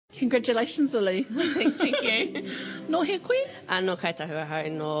Congratulations, Lily. Thank you. No he koe? No kaitahua hau,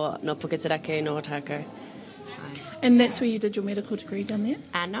 no puketerake, no otaku. And that's where you did your medical degree down there?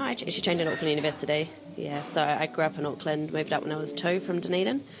 No, I actually trained at Auckland University. Yeah, so I grew up in Auckland, moved up when I was 2 from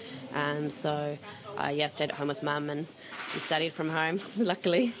Dunedin. So I stayed at home with Mum and studied from home,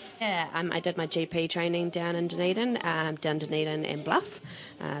 luckily. Yeah, I did my GP training down in Dunedin, and Bluff,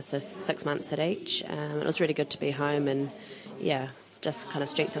 so 6 months at each. It was really good to be home and, yeah, just kind of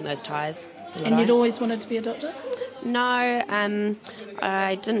strengthen those ties. And you'd always wanted to be a doctor? No,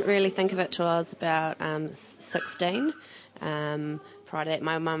 I didn't really think of it till I was about 16. Prior to that,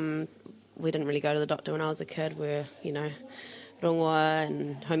 my mum, we didn't really go to the doctor when I was a kid. We're, rongoa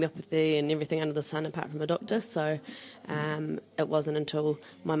and homeopathy and everything under the sun apart from a doctor. So it wasn't until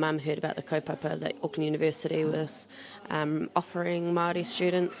my mum heard about the kaupapa that Auckland University was offering Māori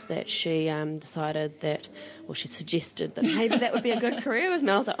students that she decided that, or she suggested that maybe that would be a good career with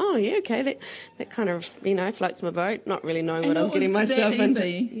me. I was like, oh yeah, okay, that kind of, floats my boat, not really knowing what I was getting myself into.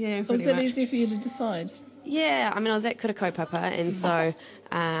 Yeah, was that easy for you to decide? Yeah, I was at Kura Kaupapa, and so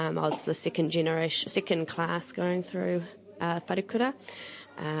I was the second class going through wharekura,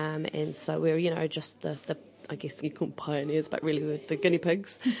 and so we were, just the I guess you call them pioneers, but really the guinea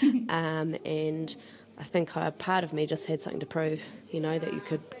pigs, and I think part of me just had something to prove, that you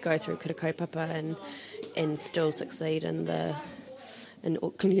could go through Kura Kaupapa and still succeed in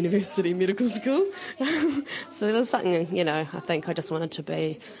Auckland University Medical School. So there was something, I think I just wanted to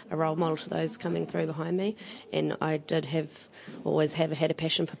be a role model to those coming through behind me, and I did always have had a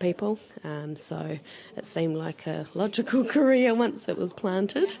passion for people, so it seemed like a logical career once it was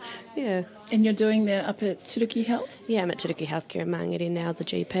planted. Yeah. And you're doing that up at Turuki Health? Yeah, I'm at Turuki Healthcare in Mangere now as a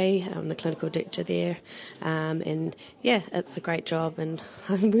GP. I'm the clinical director there, and yeah, it's a great job, and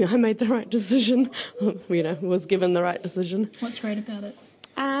I made the right decision, was given the right decision. What's great about it?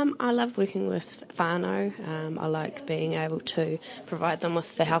 I love working with whānau. I like being able to provide them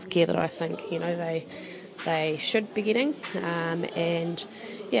with the healthcare that I think, they should be getting. And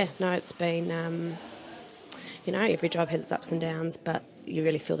yeah, no, it's been, every job has its ups and downs, but you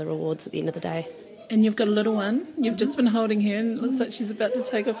really feel the rewards at the end of the day. And you've got a little one. You've just been holding her, and it looks like she's about to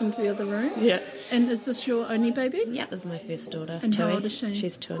take off into the other room. Yeah. And is this your only baby? Yeah, this is my first daughter. And how old is she?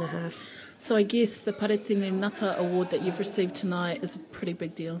 She's 2.5. So I guess the Paratene Ngata award that you've received tonight is a pretty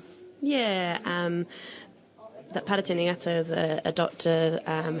big deal. Yeah, that Paratene Ngata is a doctor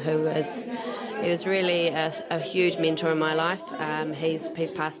he was really a huge mentor in my life.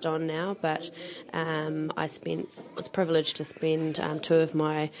 He's passed on now, but I was privileged to spend 2 of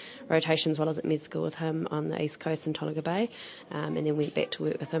my rotations while I was at med school with him on the East Coast in Tonga Bay, and then went back to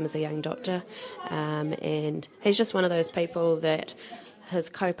work with him as a young doctor. And he's just one of those people that his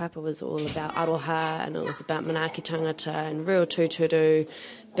kaupapa was all about aroha, and it was about manaaki tangata and real tūturu,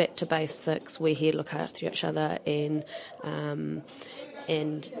 back to basics. We're here to look after each other, and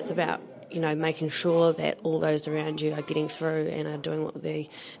it's about making sure that all those around you are getting through and are doing what they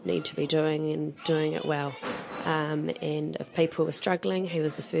need to be doing and doing it well. And if people were struggling, he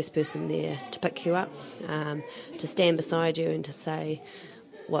was the first person there to pick you up, to stand beside you and to say,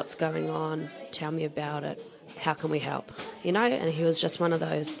 what's going on, tell me about it, how can we help? And he was just one of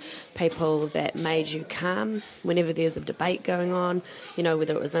those people that made you calm whenever there's a debate going on,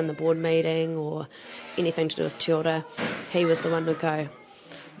 whether it was in the board meeting or anything to do with te ora. He was the one who would go,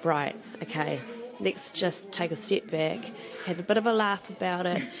 right, okay, let's just take a step back, have a bit of a laugh about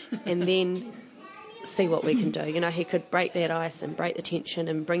it, and then see what we can do. He could break that ice and break the tension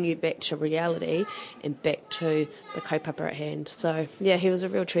and bring you back to reality and back to the kaupapa at hand. So, yeah, he was a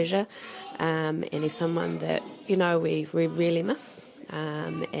real treasure, and he's someone that, we really miss.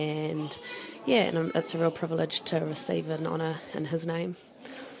 And it's a real privilege to receive an honour in his name.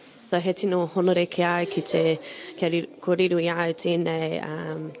 So he tino honore ki ai kia koriru i au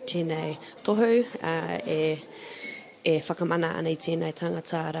tēnei tohu, e whakamana ana i tēnei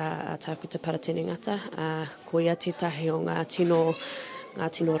tangata ara a Dr Paratene Ngata, ko ia tētahi o ngā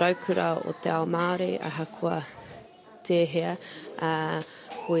tino raukura o te ao Māori, aha kua tēhea,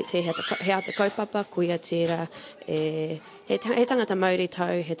 ko tēhea te kaupapa, ko ia tērā, he tangata Māori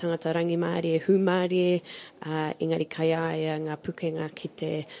tau, he tangata rangi Māori, e hu Māori, engari kai ai ngā pukenga ki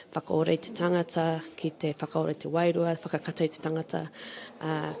te whakaore te tangata, ki te whakaore te wairua, whakakatei te tangata,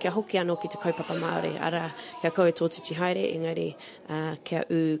 kia hoki anō ki te kaupapa Māori, ara kia koe tō titi haere, engari kia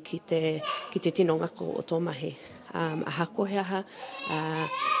u ki te tino ngako o tō mahi. Aha kohe aha,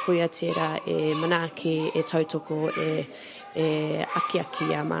 ko ia tērā e manaaki, e tautoko, e aki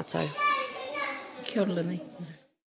a mātou. Kia ora, Lily.